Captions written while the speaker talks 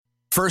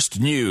First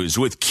News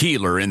with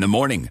Keeler in the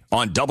morning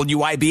on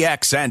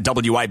WIBX and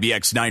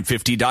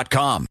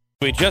WIBX950.com.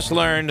 We just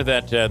learned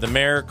that the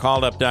mayor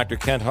called up Dr.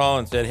 Kent Hall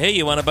and said, hey,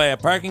 you want to buy a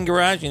parking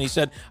garage? And he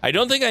said, I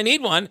don't think I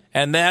need one.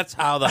 And that's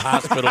how the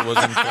hospital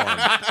was informed.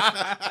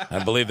 I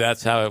believe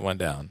that's how it went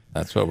down.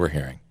 That's what we're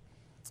hearing.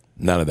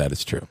 None of that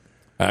is true.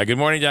 Good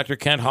morning, Dr.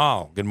 Kent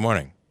Hall. Good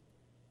morning.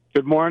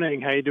 Good morning.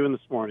 How you doing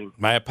this morning?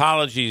 My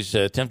apologies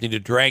attempting to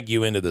drag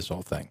you into this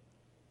whole thing.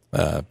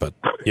 But,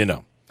 you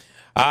know.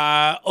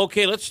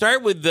 Okay, let's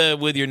start with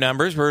your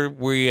numbers.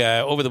 We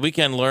over the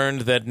weekend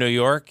learned that New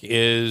York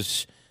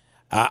is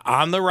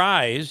on the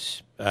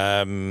rise,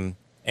 and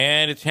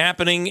it's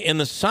happening in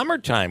the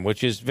summertime,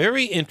 which is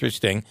very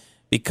interesting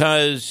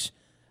because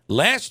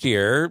last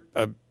year,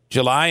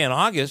 July and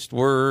August, we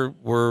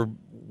were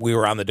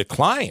on the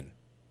decline.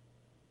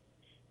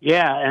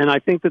 Yeah, and I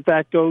think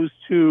that goes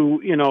to,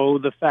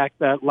 the fact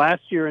that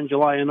last year in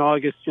July and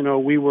August,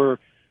 we were,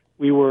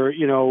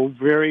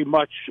 very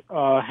much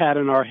had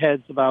in our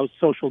heads about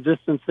social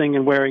distancing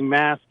and wearing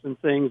masks and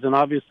things, and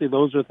obviously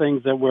those are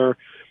things that we're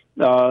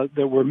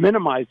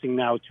minimizing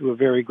now to a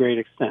very great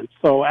extent.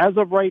 So as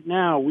of right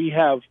now, we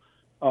have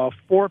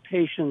 4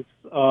 patients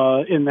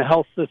in the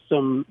health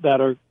system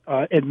that are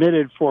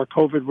admitted for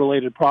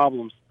COVID-related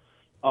problems.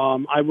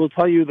 I will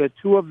tell you that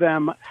 2 of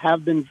them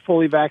have been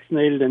fully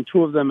vaccinated and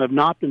 2 of them have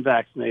not been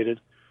vaccinated.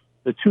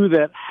 The 2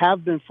 that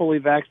have been fully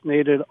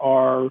vaccinated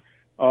are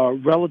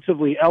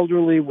relatively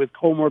elderly with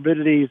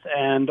comorbidities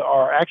and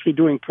are actually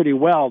doing pretty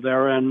well.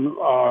 They're in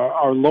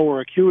our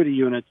lower acuity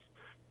units.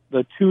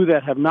 The 2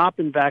 that have not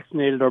been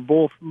vaccinated are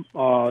both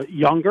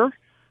younger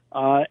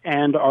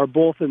and are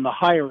both in the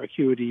higher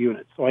acuity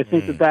units. So I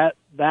think that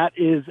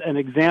is an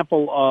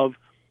example of,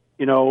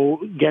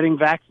 getting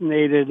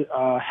vaccinated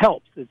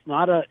helps. It's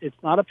not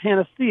a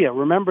panacea.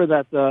 Remember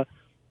that the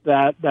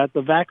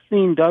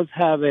vaccine does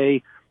have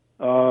a,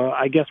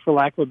 I guess for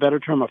lack of a better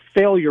term, a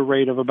failure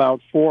rate of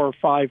about 4 or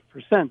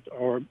 5%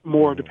 or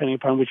more, depending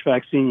upon which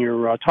vaccine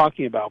you're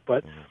talking about.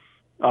 But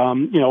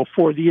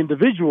for the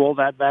individual,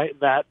 that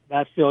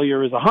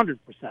failure is 100%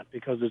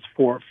 because it's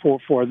for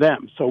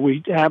them. So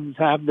we have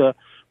to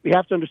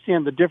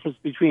understand the difference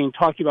between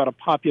talking about a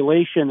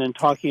population and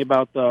talking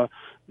about what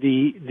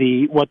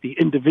the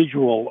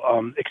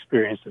individual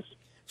experiences.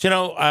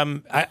 So,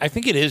 I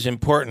think it is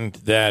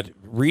important that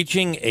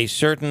reaching a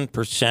certain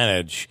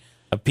percentage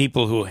of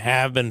people who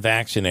have been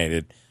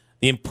vaccinated,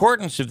 the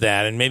importance of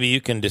that, and maybe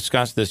you can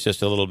discuss this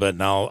just a little bit,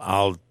 and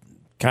I'll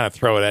kind of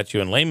throw it at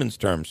you in layman's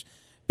terms.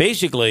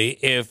 Basically,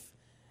 if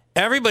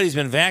everybody's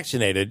been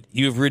vaccinated,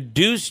 you've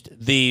reduced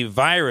the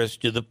virus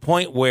to the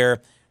point where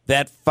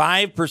that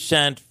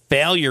 5%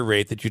 failure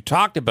rate that you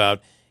talked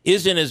about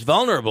isn't as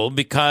vulnerable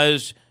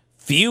because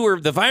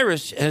the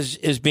virus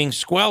is being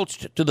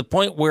squelched to the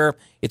point where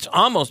it's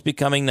almost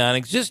becoming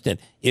non-existent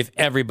if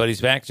everybody's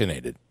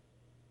vaccinated.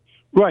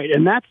 Right,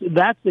 and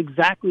that's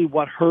exactly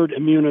what herd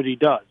immunity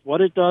does. What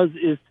it does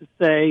is to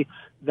say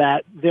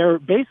that there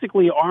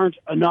basically aren't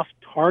enough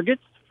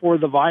targets for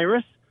the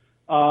virus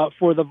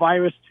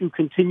to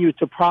continue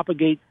to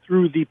propagate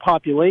through the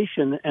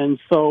population, and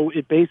so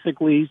it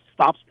basically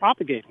stops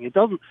propagating.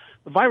 The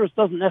virus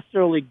doesn't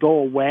necessarily go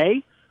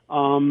away.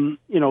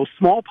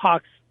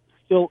 Smallpox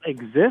still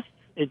exists.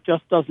 It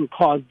just doesn't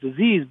cause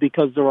disease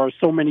because there are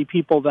so many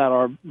people that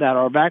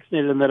are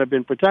vaccinated and that have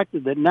been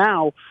protected that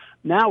now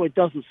it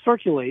doesn't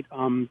circulate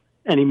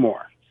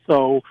anymore.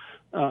 So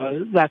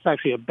that's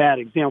actually a bad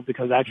example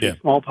because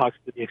smallpox,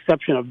 with the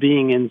exception of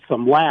being in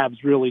some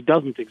labs, really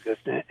doesn't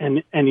exist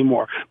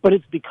anymore. But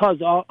it's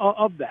because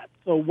of that.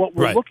 So what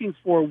we're looking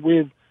for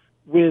with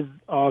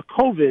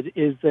COVID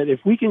is that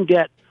if we can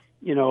get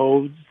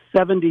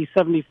 70,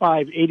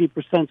 75,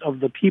 80% of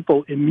the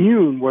people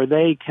immune where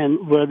they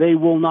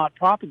will not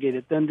propagate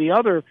it, then the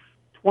other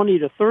 20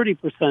 to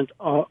 30%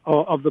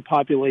 of the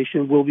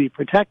population will be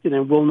protected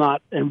and will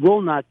not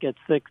get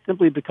sick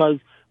simply because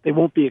they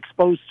won't be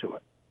exposed to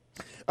it.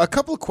 A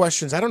couple of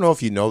questions. I don't know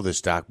if you know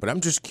this, Doc, but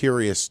I'm just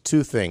curious.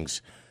 2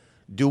 things.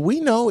 Do we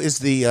know, is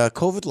the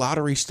COVID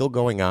lottery still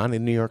going on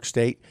in New York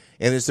State?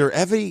 And is there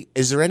any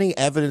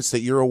evidence that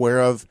you're aware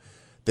of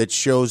that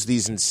shows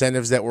these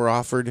incentives that were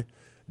offered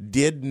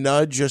did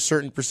nudge a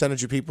certain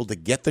percentage of people to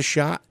get the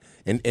shot?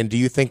 And do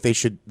you think they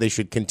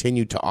should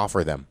continue to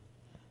offer them?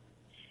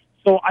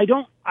 So I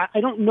don't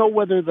know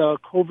whether the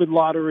COVID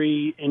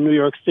lottery in New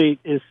York State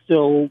is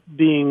still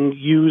being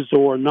used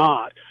or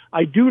not.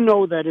 I do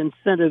know that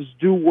incentives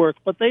do work,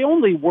 but they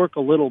only work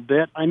a little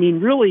bit. I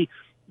mean, really,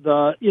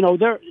 there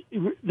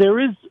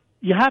is,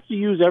 you have to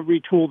use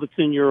every tool that's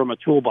in your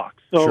toolbox.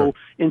 So sure.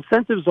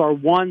 Incentives are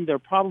one. They're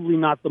probably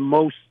not the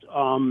most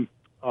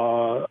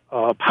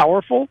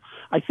powerful.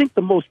 I think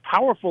the most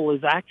powerful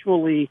is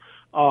actually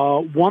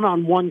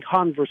one-on-one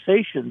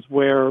conversations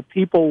where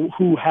people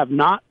who have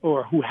not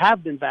or who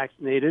have been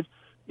vaccinated,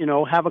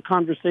 have a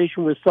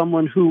conversation with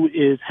someone who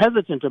is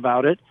hesitant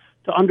about it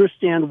to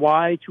understand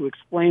why, to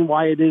explain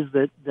why it is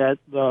that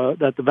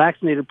the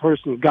vaccinated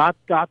person got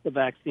the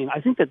vaccine.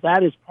 I think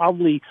that is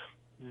probably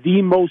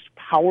the most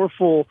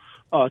powerful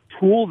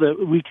tool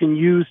that we can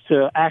use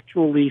to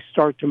actually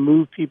start to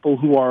move people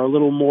who are a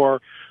little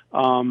more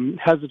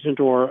hesitant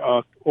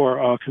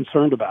or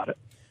concerned about it.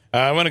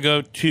 I want to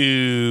go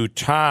to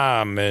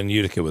Tom in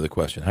Utica with a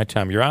question. Hi,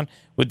 Tom. You're on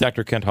with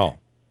Dr. Kent Hall.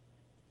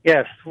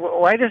 Yes.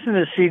 Why doesn't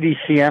the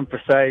CDC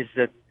emphasize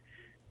that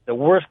the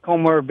worst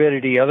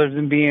comorbidity, other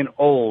than being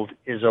old,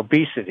 is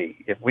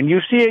obesity? When you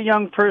see a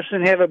young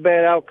person have a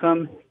bad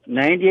outcome,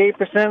 98%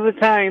 of the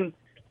time,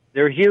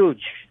 they're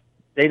huge.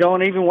 They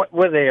don't even.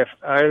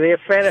 Are they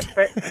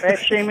fat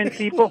shaming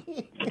people?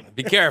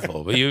 Be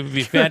careful. You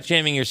be fat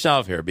shaming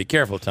yourself here. Be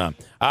careful, Tom.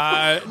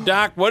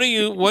 Doc, what do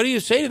you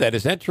say to that?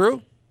 Is that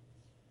true?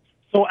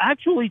 So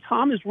actually,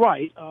 Tom is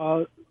right.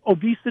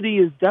 Obesity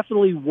is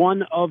definitely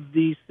one of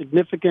the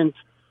significant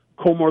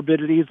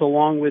comorbidities,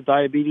 along with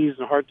diabetes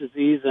and heart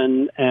disease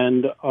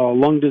and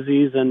lung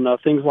disease and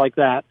things like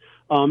that.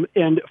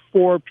 And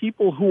for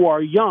people who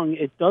are young,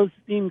 it does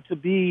seem to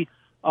be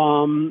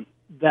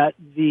that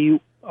the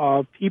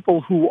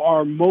people who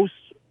are most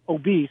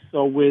obese,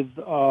 so with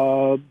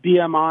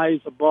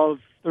BMIs above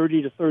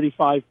 30 to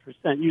 35%,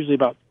 usually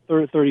about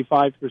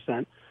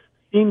 35%,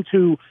 seem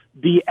to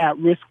be at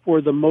risk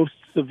for the most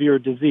severe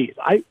disease.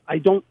 I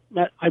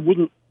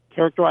wouldn't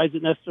characterize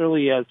it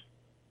necessarily as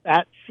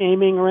fat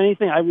shaming or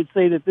anything. I would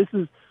say that this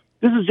is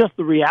just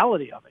the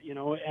reality of it, you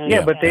know.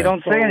 And, but they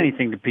don't say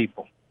anything to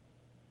people.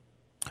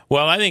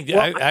 Well, I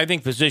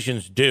think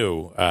physicians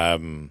do.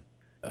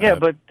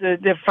 But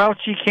the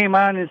Fauci came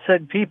on and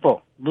said,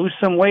 "People lose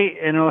some weight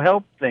and it'll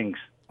help things."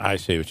 I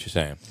see what you're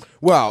saying.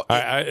 Well,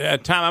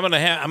 Tom, I'm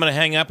gonna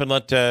hang up and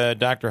let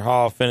Dr.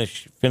 Hall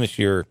finish on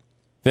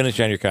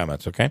your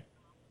comments. Okay.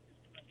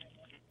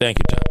 Thank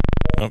you, Tom.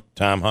 Oh,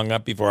 Tom hung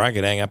up before I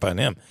could hang up on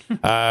him.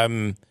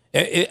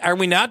 Are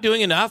we not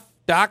doing enough,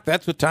 Doc?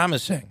 That's what Tom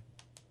is saying.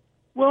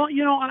 Well,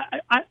 you know,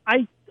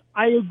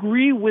 I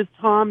agree with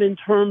Tom in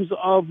terms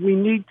of we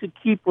need to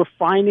keep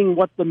refining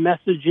what the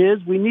message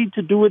is. We need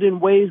to do it in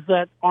ways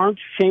that aren't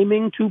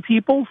shaming to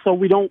people. So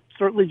we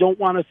certainly don't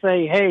want to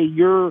say, "Hey,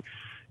 you're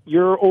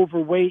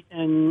overweight,"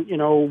 and you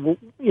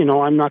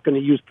know, I'm not going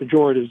to use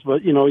pejoratives,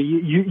 but you know,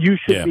 you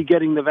should be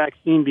getting the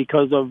vaccine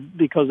because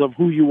of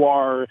who you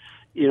are,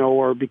 you know,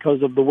 or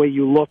because of the way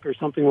you look or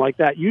something like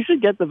that. You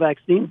should get the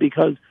vaccine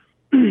because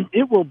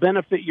it will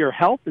benefit your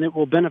health and it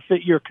will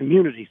benefit your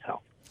community's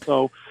health.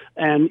 So,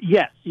 and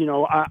yes, you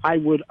know,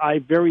 I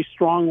very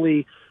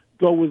strongly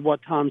go with what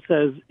Tom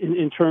says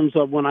in terms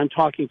of when I'm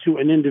talking to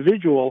an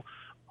individual,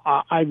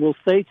 I will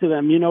say to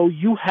them, you know,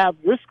 you have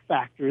risk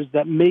factors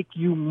that make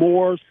you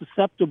more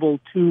susceptible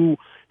to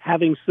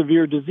having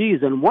severe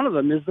disease. And one of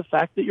them is the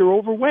fact that you're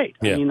overweight.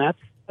 Yeah. I mean, that's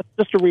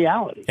just a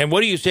reality. And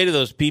what do you say to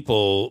those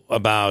people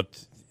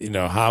about, you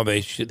know, how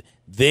they should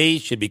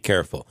be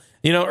careful?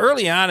 You know,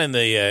 early on in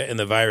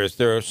the virus,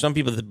 there are some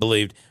people that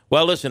believed,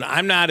 well, listen,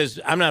 I'm not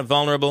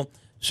vulnerable,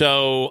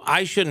 so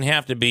I shouldn't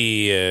have to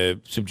be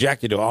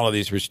subjected to all of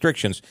these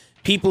restrictions.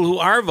 People who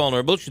are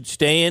vulnerable should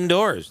stay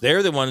indoors.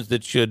 They're the ones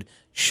that should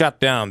shut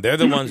down. They're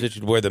the ones that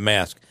should wear the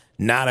mask,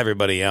 not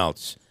everybody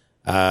else.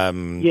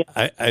 I'm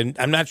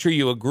not sure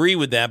you agree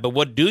with that, but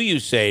what do you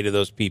say to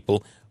those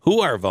people who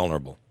are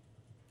vulnerable?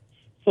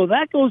 So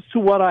that goes to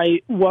what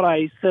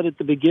I said at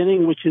the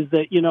beginning, which is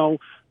that, you know,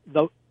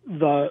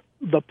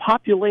 the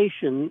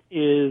population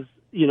is,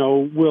 you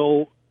know,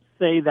 will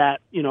say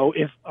that, you know,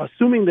 if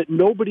assuming that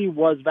nobody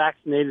was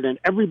vaccinated and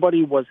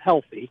everybody was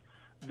healthy,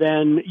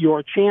 then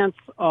your chance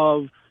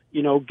of,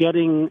 you know,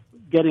 getting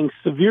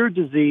severe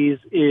disease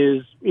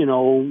is, you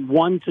know,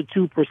 1% to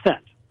 2%.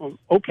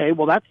 Okay,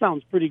 well, that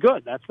sounds pretty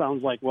good. That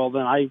sounds like, well,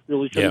 then I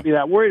really shouldn't be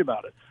that worried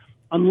about it.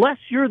 Unless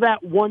you're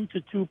that 1%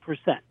 to 2%.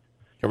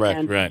 Correct,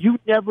 and right. You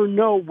never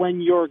know when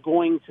you're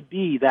going to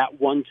be that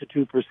 1% to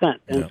 2%.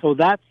 And so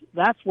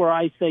that's where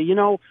I say, you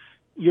know,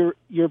 you're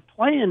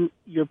playing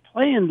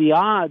the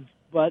odds,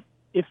 but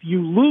if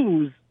you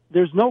lose,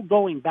 there's no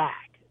going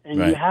back. And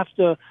you have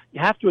to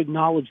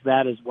acknowledge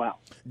that as well.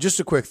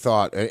 Just a quick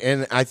thought,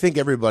 and I think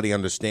everybody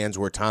understands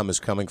where Tom is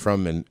coming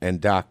from,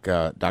 and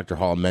Dr.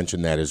 Hall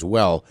mentioned that as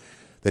well,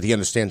 that he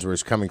understands where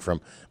he's coming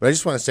from. But I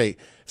just want to say,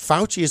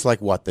 Fauci is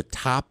like what, the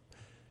top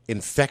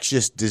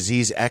infectious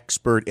disease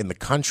expert in the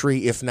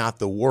country, if not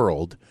the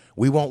world.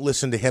 We won't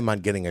listen to him on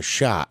getting a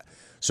shot.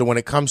 So when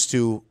it comes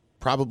to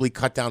probably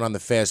cut down on the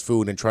fast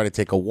food and try to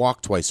take a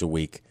walk twice a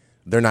week,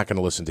 they're not going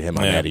to listen to him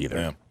on that either.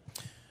 Yeah.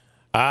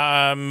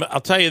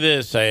 I'll tell you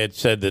this. I had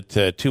said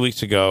that 2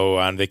 weeks ago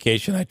on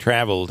vacation I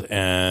traveled,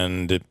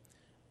 and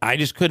I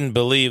just couldn't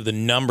believe the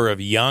number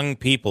of young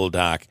people,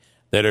 Doc,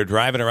 that are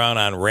driving around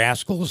on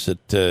Rascals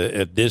at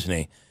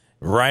Disney,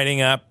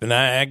 riding up. And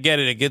I get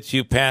it; it gets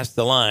you past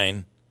the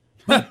line,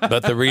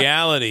 but the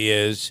reality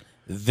is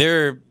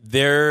they're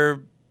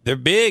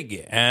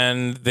big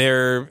and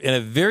they're in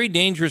a very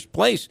dangerous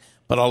place.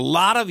 But a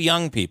lot of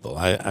young people.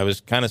 I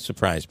was kind of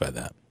surprised by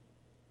that.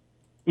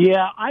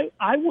 Yeah,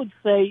 I would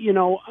say, you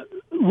know,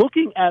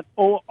 looking at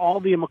all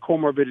the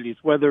comorbidities,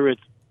 whether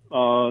it's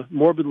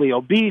morbidly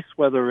obese,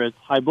 whether it's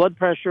high blood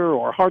pressure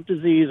or heart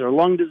disease or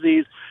lung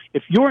disease,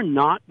 if you're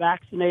not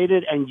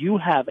vaccinated and you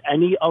have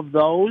any of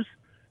those,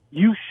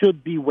 you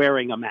should be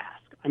wearing a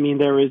mask. I mean,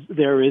 there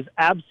is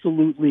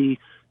absolutely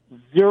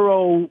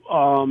zero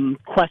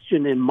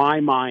question in my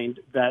mind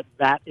that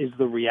is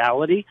the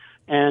reality.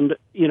 And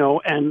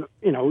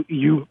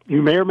you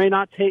may or may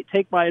not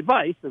take my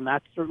advice, and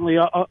that's certainly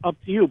up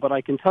to you. But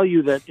I can tell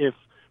you that if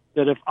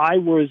I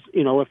was,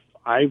 if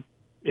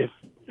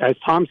as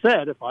Tom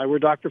said, if I were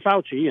Dr.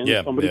 Fauci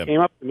and somebody came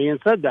up to me and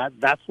said that,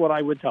 that's what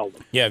I would tell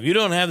them. Yeah, if you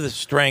don't have the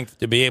strength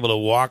to be able to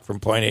walk from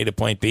point A to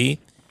point B,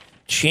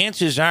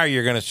 chances are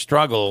you're going to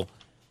struggle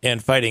in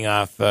fighting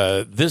off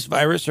this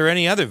virus or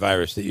any other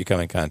virus that you come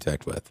in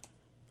contact with,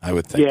 I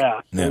would think.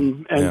 Yeah.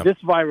 And this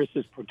virus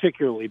is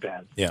particularly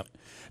bad. Yeah.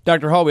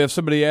 Dr. Hall, we have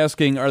somebody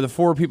asking, are the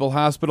 4 people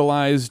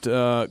hospitalized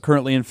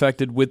currently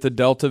infected with the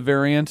Delta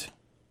variant?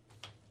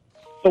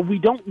 So we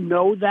don't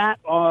know that.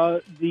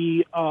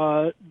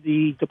 The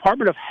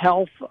Department of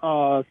Health,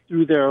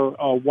 through their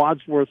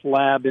Wadsworth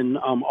lab in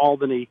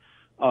Albany,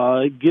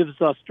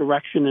 gives us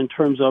direction in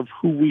terms of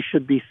who we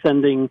should be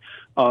sending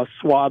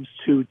swabs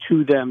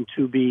to them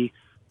to be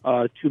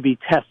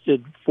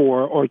tested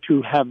for, or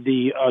to have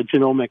the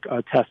genomic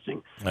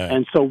testing. Right.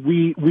 And so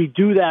we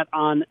do that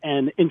on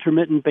an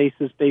intermittent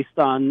basis based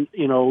on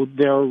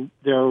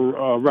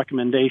their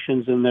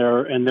recommendations and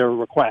their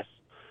requests.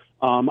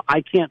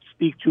 I can't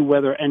speak to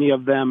whether any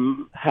of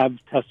them have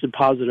tested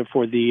positive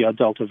for the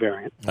Delta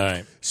variant. All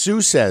right.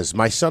 Sue says,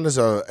 my son is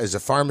a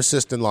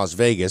pharmacist in Las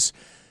Vegas,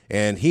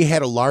 and he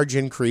had a large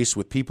increase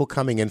with people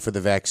coming in for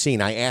the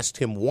vaccine. I asked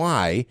him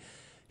why.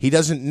 He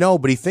doesn't know,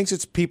 but he thinks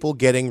it's people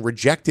getting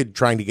rejected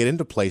trying to get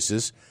into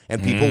places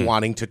and people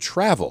wanting to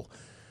travel.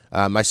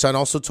 My son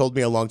also told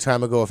me a long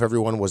time ago if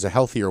everyone was a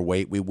healthier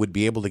weight, we would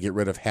be able to get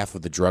rid of half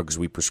of the drugs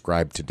we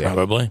prescribe today.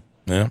 Probably.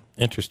 Yeah.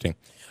 Interesting.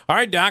 All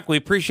right, Doc, we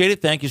appreciate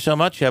it. Thank you so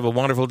much. Have a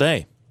wonderful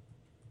day.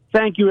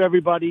 Thank you,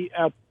 everybody.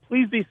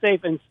 Please be safe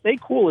and stay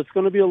cool. It's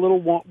going to be a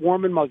little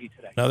warm and muggy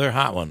today. Another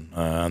hot one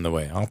on the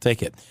way. I'll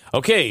take it.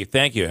 Okay,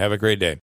 thank you. Have a great day.